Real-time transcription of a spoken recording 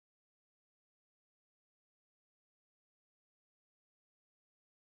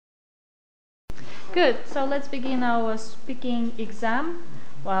Good. So let's begin our speaking exam.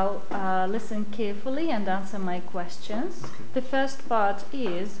 Well, listen carefully and answer my questions. Okay. The first part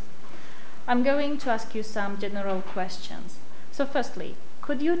is, I'm going to ask you some general questions. So firstly,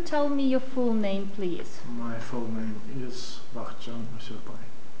 could you tell me your full name, please? My full name is Bahçan Müsirpay.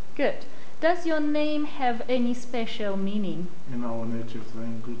 Good. Does your name have any special meaning? In our native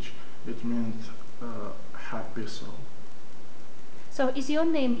language, it means happy soul. So is your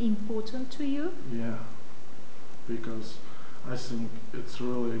name important to you? Yeah, because I think it's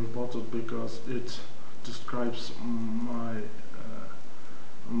really important because it describes my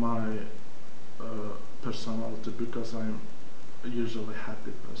personality, because I'm usually a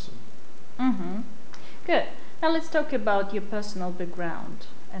happy person. Mm-hmm. Good. Now let's talk about your personal background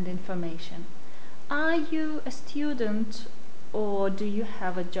and information. Are you a student or do you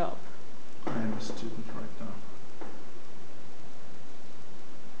have a job? I am a student right now.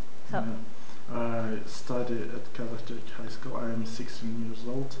 So, Yeah. I study at Catholic High School. I am 16 years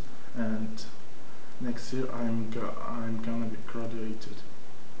old, and next year I'm gonna be graduated.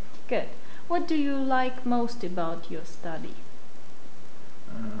 good. What do you like most about your study?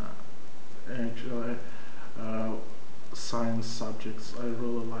 Actually, science subjects, I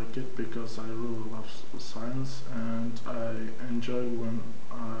really like it because I really love science, and I enjoy when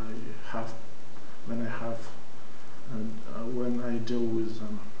I have when I deal with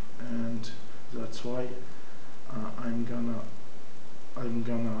them, and that's why I'm gonna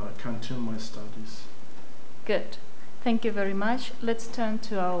continue my studies. Good. Thank you very much. Let's turn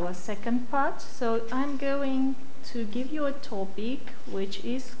to our second part. So I'm going to give you a topic which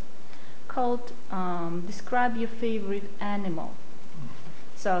is called describe your favorite animal.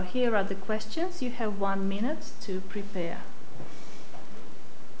 So here are the questions. You have 1 minute to prepare.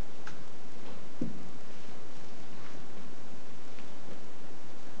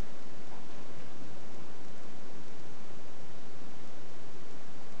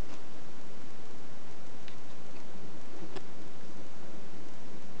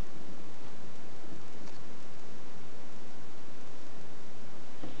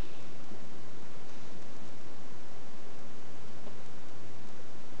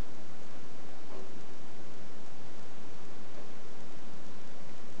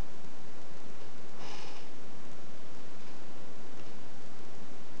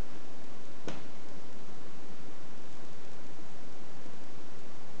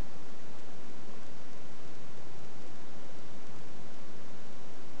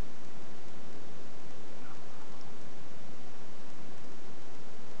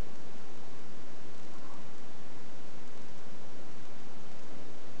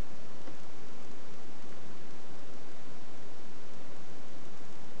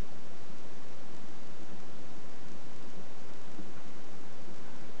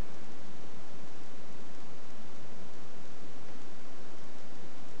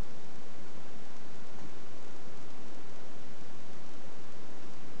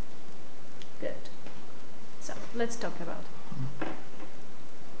 Good. So let's talk about it.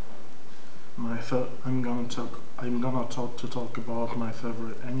 I'm gonna talk about my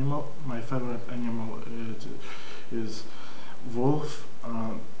favorite animal. My favorite animal is wolf.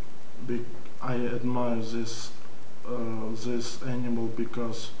 I admire this animal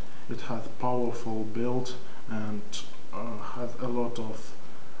because it has powerful build, and has a lot of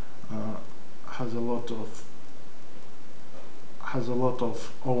uh, has a lot of has a lot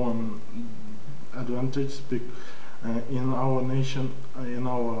of own advantage. In our nation, in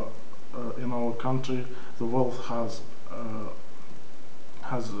our country, the wolf has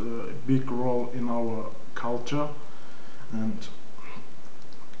a big role in our culture, and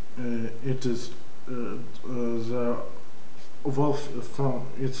the wolf from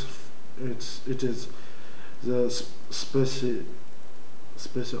it is the species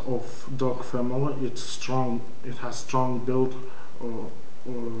of dog family. It's strong. It has strong build, or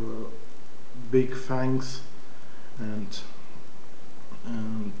big fangs, and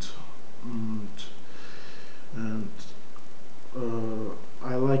and and, and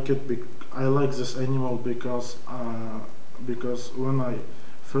I like it. I like this animal because when I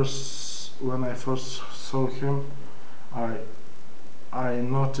first saw him, I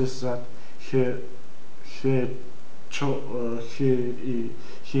noticed that he he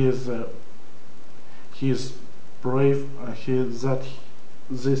he is brave.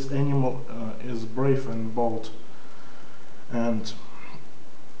 This animal is brave and bold, and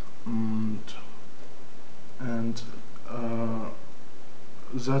and, and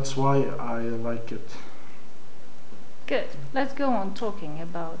that's why I like it. Good. Let's go on talking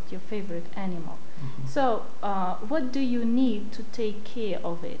about your favorite animal. So, what do you need to take care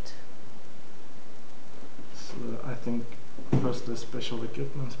of it? I think firstly special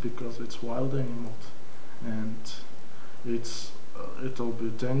equipment because it's wild animals and it'll be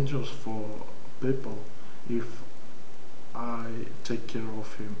dangerous for people if I take care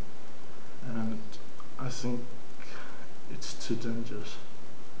of him, and I think it's too dangerous.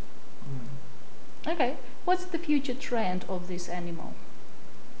 Okay, what's the future trend of this animal?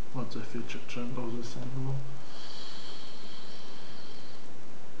 What's the future trend of this animal?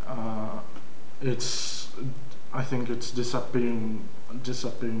 It's I think it's disappearing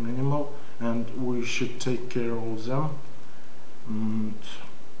animal, and we should take care of them. And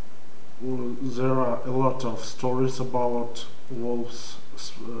there are a lot of stories about wolves.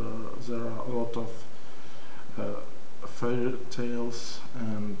 There are a lot of fairy tales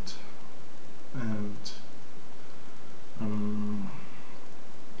and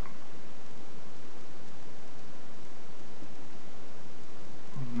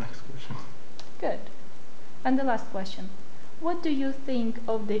next question. Good. And the last question. What do you think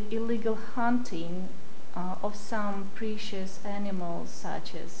of the illegal hunting of some precious animals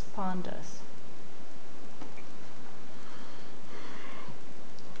such as pandas?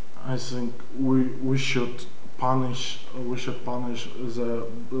 I think we should punish the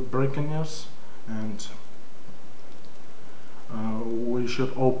breakers, and we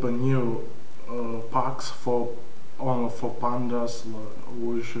should open new parks for pandas.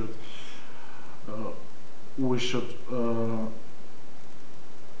 We should uh, we should uh,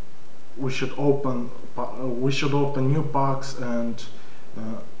 we should open new parks, and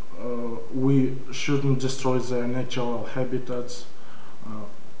we shouldn't destroy their natural habitats.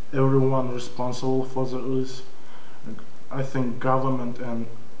 Everyone responsible for this. I think government and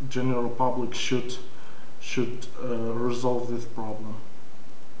general public should resolve this problem.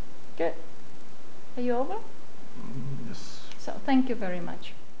 Good. Are you over? Yes. So thank you very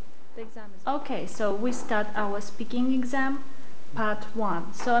much. The exam is okay. So we start our speaking exam, part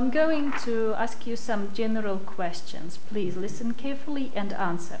 1. So I'm going to ask you some general questions. Please listen carefully and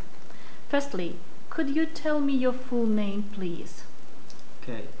answer. Firstly, could you tell me your full name, please?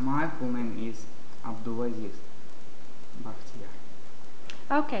 Okay, my full name is Abdulaziz Bakhtiar.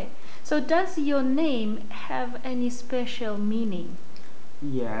 Okay. So does your name have any special meaning?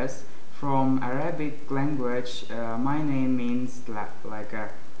 Yes, from Arabic language, my name means like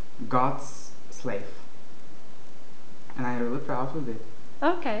a God's slave, and I'm really proud with it.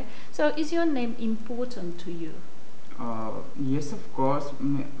 Okay. So is your name important to you? Yes, of course.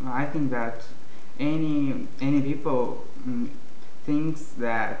 I think that any people think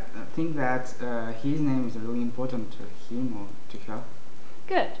that his name is really important to him or to her.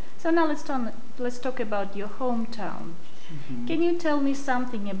 Good. So now let's talk about your hometown. Mm-hmm. Can you tell me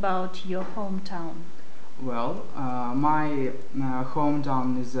something about your hometown? Well, my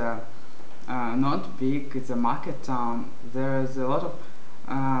hometown is not big. It's a market town. There's a lot of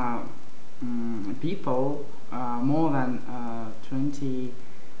people, more than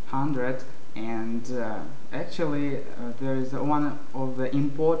 2,000, and actually there is one of the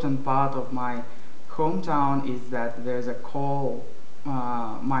important part of my hometown is that there's a coal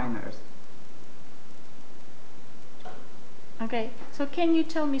miners. Okay, so can you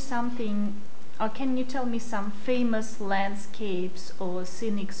tell me something, or can you tell me some famous landscapes or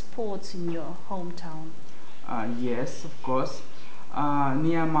scenic spots in your hometown? Yes, of course.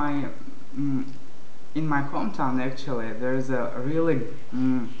 Near my in my hometown, actually, there is a really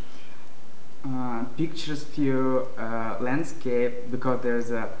picturesque landscape because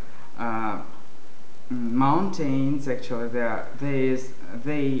there's a mountains. Actually,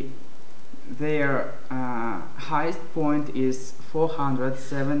 their highest point is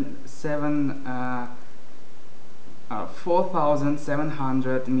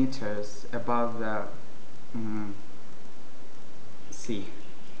 4,700 meters above the sea.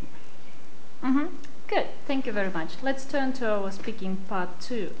 Mm-hmm. Good, thank you very much. Let's turn to our speaking part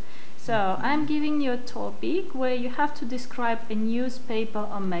 2. So I'm giving you a topic where you have to describe a newspaper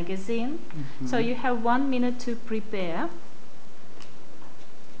or magazine. So you have 1 minute to prepare,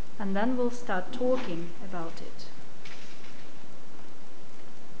 and then we'll start talking about it.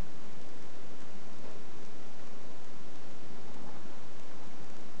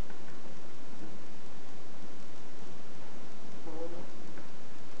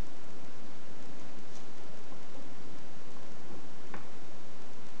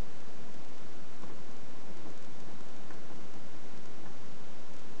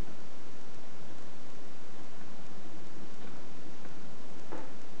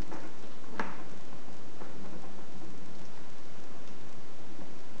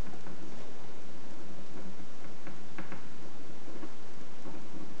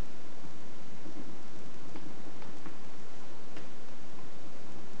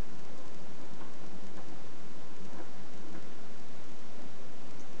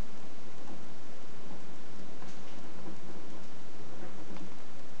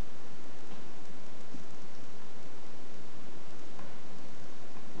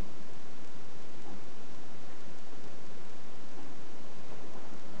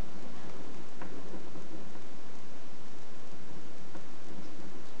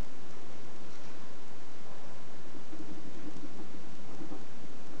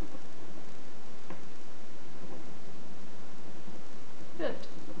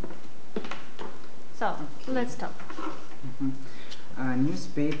 Let's start. Mhm. A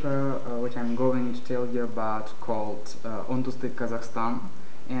newspaper which I'm going to tell you about called Ontustı Kazakhstan,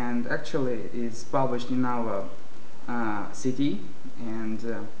 and actually it's published in our city. And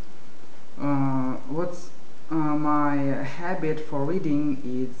what's my habit for reading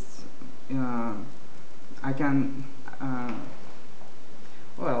is I can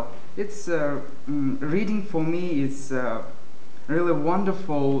well it's reading for me is really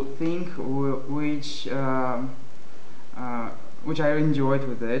wonderful thing which I enjoyed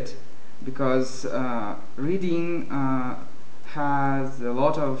with it, because reading has a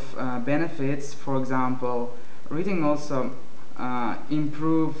lot of benefits. For example, reading also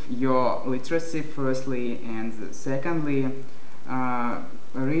improve your literacy firstly, and secondly,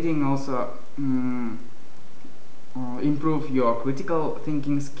 reading also improve your critical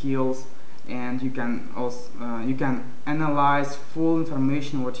thinking skills, and you can also you can analyze full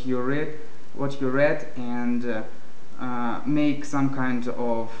information what you read, and make some kind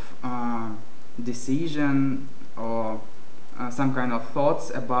of decision, or some kind of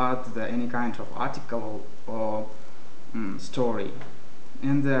thoughts about any kind of article or story.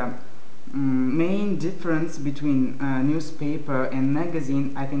 And the main difference between newspaper and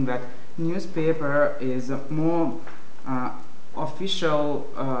magazine, I think that newspaper is more official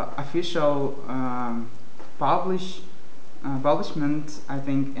publishment, I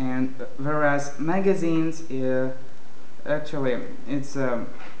think, and whereas magazines actually it's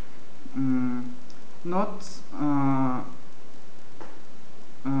not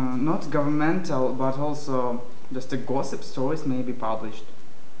not governmental, but also just the gossip stories may be published.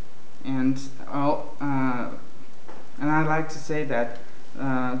 And I like to say that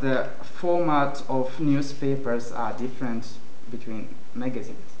the format of newspapers are different between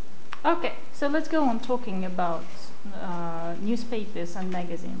magazines. Okay, so let's go on talking about newspapers and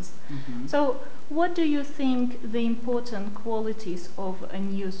magazines. Mhm. So, what do you think the important qualities of a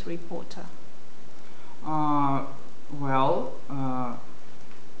news reporter? Well,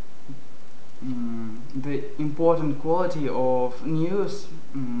 the important quality of news,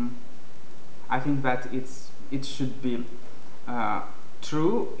 I think that it should be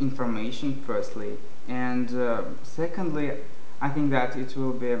true information firstly, and secondly, I think that it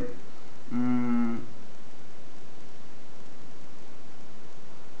will be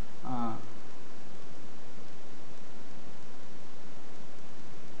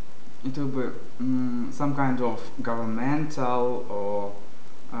some kind of governmental, or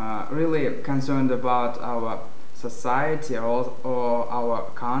really concerned about our society, or our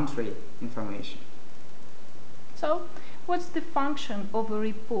country information. So, what's the function of a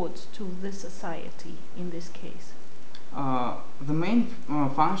report to the society in this case? The main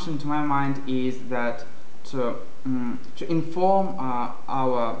function, to my mind, is that to inform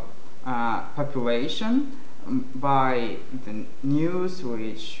our population by the news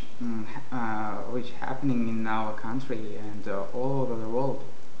which happening in our country and all over the world.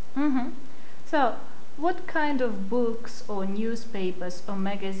 Mm-hmm. So, what kind of books or newspapers or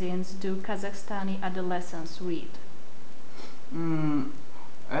magazines do Kazakhstani adolescents read?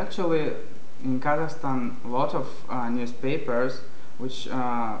 Actually, in Kazakhstan, a lot of newspapers which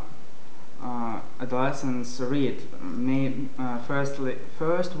adolescents read.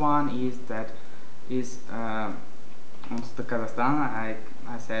 First one is the Kazakhstan.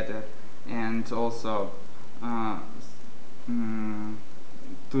 I said it, and also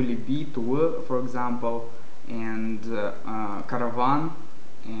Tulibi, Tuğ, for example, and Caravan,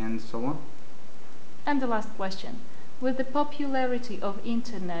 and so on. And the last question. With the popularity of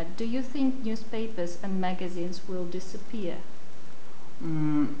internet, do you think newspapers and magazines will disappear?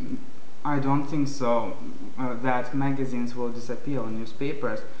 I don't think so, that magazines will disappear or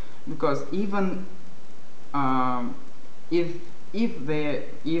newspapers, because even if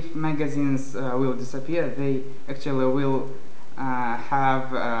magazines will disappear, they actually will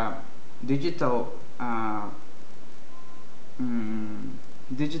have digital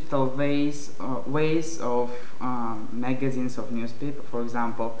digital ways of magazines, of newspaper. For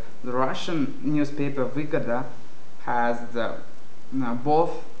example, the Russian newspaper Vygoda has the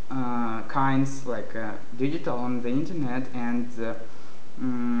both kinds, like digital on the internet and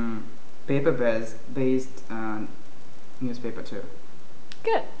paper-based newspaper too.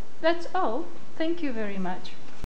 Good. That's all. Thank you very much.